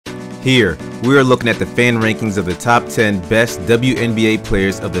Here, we are looking at the fan rankings of the top 10 best WNBA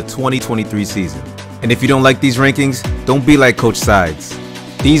players of the 2023 season. And if you don't like these rankings, don't be like Coach Sides.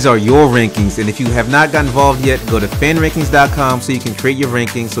 These are your rankings, and if you have not got involved yet, go to fanrankings.com so you can create your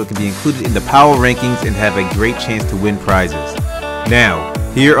rankings so it can be included in the Power Rankings and have a great chance to win prizes. Now,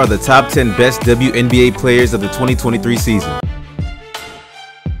 here are the top 10 best WNBA players of the 2023 season.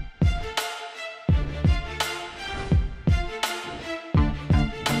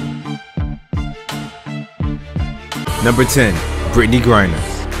 Number 10, Brittney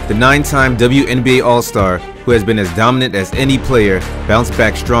Griner. The 9-time WNBA All-Star, who has been as dominant as any player, bounced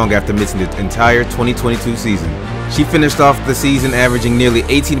back strong after missing the entire 2022 season. She finished off the season averaging nearly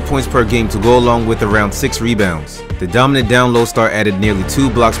 18 points per game to go along with around 6 rebounds. The dominant down-low star added nearly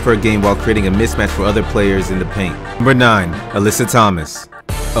 2 blocks per game while creating a mismatch for other players in the paint. Number 9, Alyssa Thomas.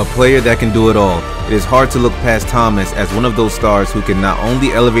 A player that can do it all. It is hard to look past Thomas as one of those stars who can not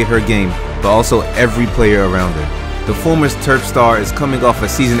only elevate her game, but also every player around her. The former Terp star is coming off a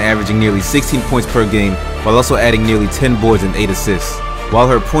season averaging nearly 16 points per game while also adding nearly 10 boards and 8 assists. While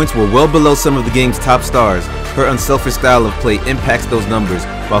her points were well below some of the game's top stars, her unselfish style of play impacts those numbers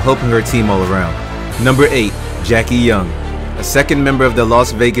while helping her team all around. Number 8, Jackie Young. A second member of the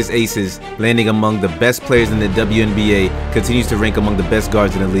Las Vegas Aces, landing among the best players in the WNBA, continues to rank among the best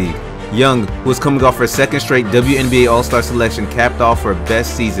guards in the league. Young, who is coming off her second straight WNBA All-Star selection, capped off her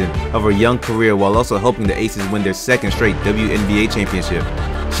best season of her young career while also helping the Aces win their second straight WNBA championship.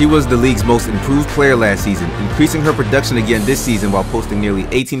 She was the league's most improved player last season, increasing her production again this season while posting nearly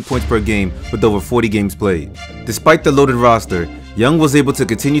 18 points per game with over 40 games played. Despite the loaded roster, Young was able to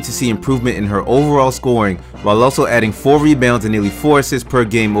continue to see improvement in her overall scoring while also adding 4 rebounds and nearly 4 assists per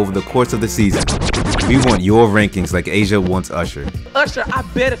game over the course of the season. We want your rankings like Asia wants Usher. Usher, I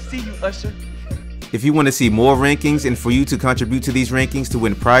better see you, Usher. If you want to see more rankings and for you to contribute to these rankings to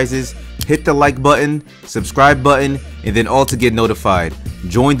win prizes, hit the like button, subscribe button, and then all to get notified.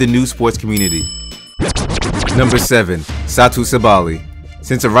 Join the new sports community. Number 7, Satou Sabally.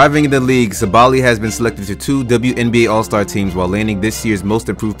 Since arriving in the league, Sabally has been selected to 2 WNBA All-Star teams while landing this year's Most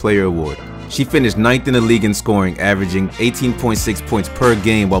Improved Player award. She finished 9th in the league in scoring, averaging 18.6 points per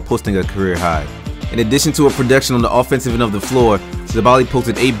game while posting a career high. In addition to her production on the offensive end of the floor, Sabally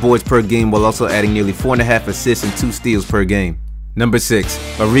posted 8 boards per game while also adding nearly 4.5 assists and 2 steals per game. Number 6,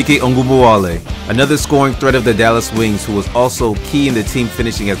 Arike Ogunbowale, another scoring threat of the Dallas Wings who was also key in the team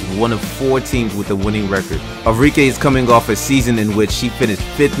finishing as one of 4 teams with a winning record. Arike is coming off a season in which she finished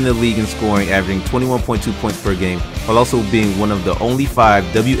 5th in the league in scoring, averaging 21.2 points per game, while also being one of the only 5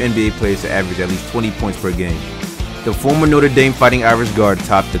 WNBA players to average at least 20 points per game. The former Notre Dame Fighting Irish guard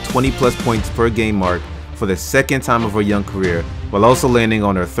topped the 20-plus points per game mark for the second time of her young career, while also landing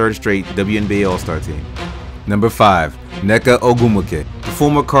on her 3rd straight WNBA All-Star team. Number 5, Nneka Ogwumike. The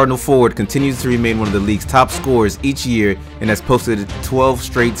former Cardinal forward continues to remain one of the league's top scorers each year and has posted 12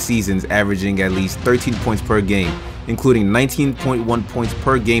 straight seasons averaging at least 13 points per game, including 19.1 points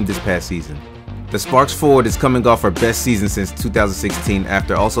per game this past season. The Sparks forward is coming off her best season since 2016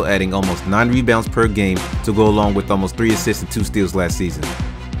 after also adding almost 9 rebounds per game to go along with almost 3 assists and 2 steals last season.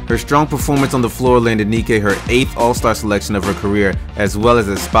 Her strong performance on the floor landed Nneka her 8th All-Star selection of her career as well as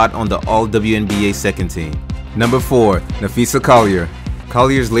a spot on the All-WNBA second team. Number 4, Napheesa Collier.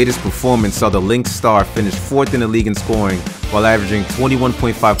 Collier's latest performance saw the Lynx star finish 4th in the league in scoring while averaging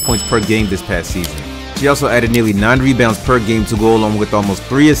 21.5 points per game this past season. She also added nearly 9 rebounds per game to go along with almost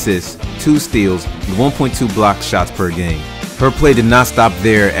 3 assists, 2 steals, and 1.2 block shots per game. Her play did not stop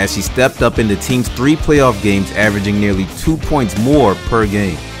there as she stepped up in the team's 3 playoff games, averaging nearly 2 points more per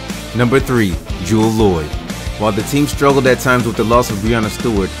game. Number 3, Jewell Loyd. While the team struggled at times with the loss of Breanna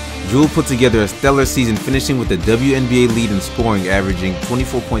Stewart, Jewell put together a stellar season, finishing with the WNBA lead in scoring, averaging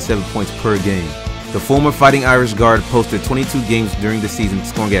 24.7 points per game. The former Fighting Irish guard posted 22 games during the season,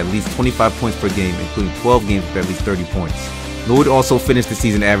 scoring at least 25 points per game, including 12 games with at least 30 points. Loyd also finished the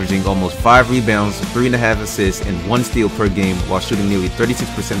season averaging almost 5 rebounds, 3.5 assists, and 1 steal per game while shooting nearly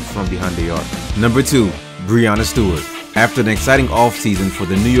 36% from behind the arc. Number 2, Breanna Stewart. After an exciting offseason for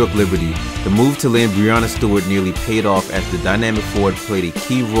the New York Liberty, the move to land Breanna Stewart nearly paid off as the dynamic forward played a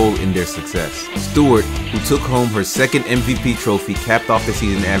key role in their success. Stewart, who took home her 2nd MVP trophy, capped off the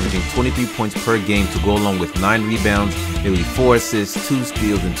season averaging 23 points per game to go along with 9 rebounds, nearly 4 assists, 2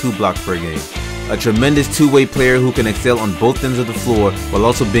 steals, and 2 blocks per game. A tremendous two-way player who can excel on both ends of the floor while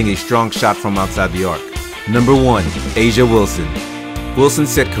also being a strong shot from outside the arc. Number 1, A'ja Wilson. Wilson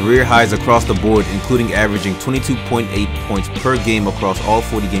set career highs across the board, including averaging 22.8 points per game across all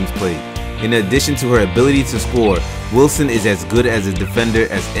 40 games played. In addition to her ability to score, Wilson is as good as a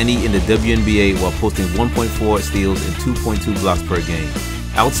defender as any in the WNBA while posting 1.4 steals and 2.2 blocks per game.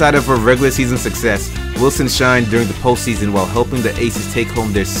 Outside of her regular season success, Wilson shined during the postseason while helping the Aces take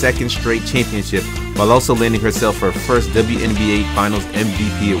home their second straight championship, while also landing herself her first WNBA Finals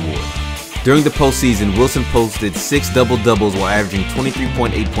MVP award. During the postseason, Wilson posted 6 double-doubles while averaging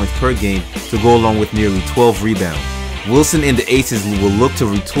 23.8 points per game to go along with nearly 12 rebounds. Wilson and the Aces will look to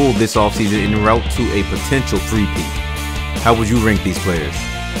retool this offseason en route to a potential three-peat. How would you rank these players?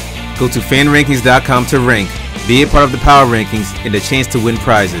 Go to fanrankings.com to rank, be a part of the Power Rankings, and a chance to win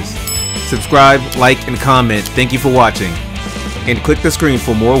prizes. Subscribe, like, and comment. Thank you for watching. And click the screen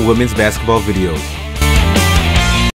for more women's basketball videos.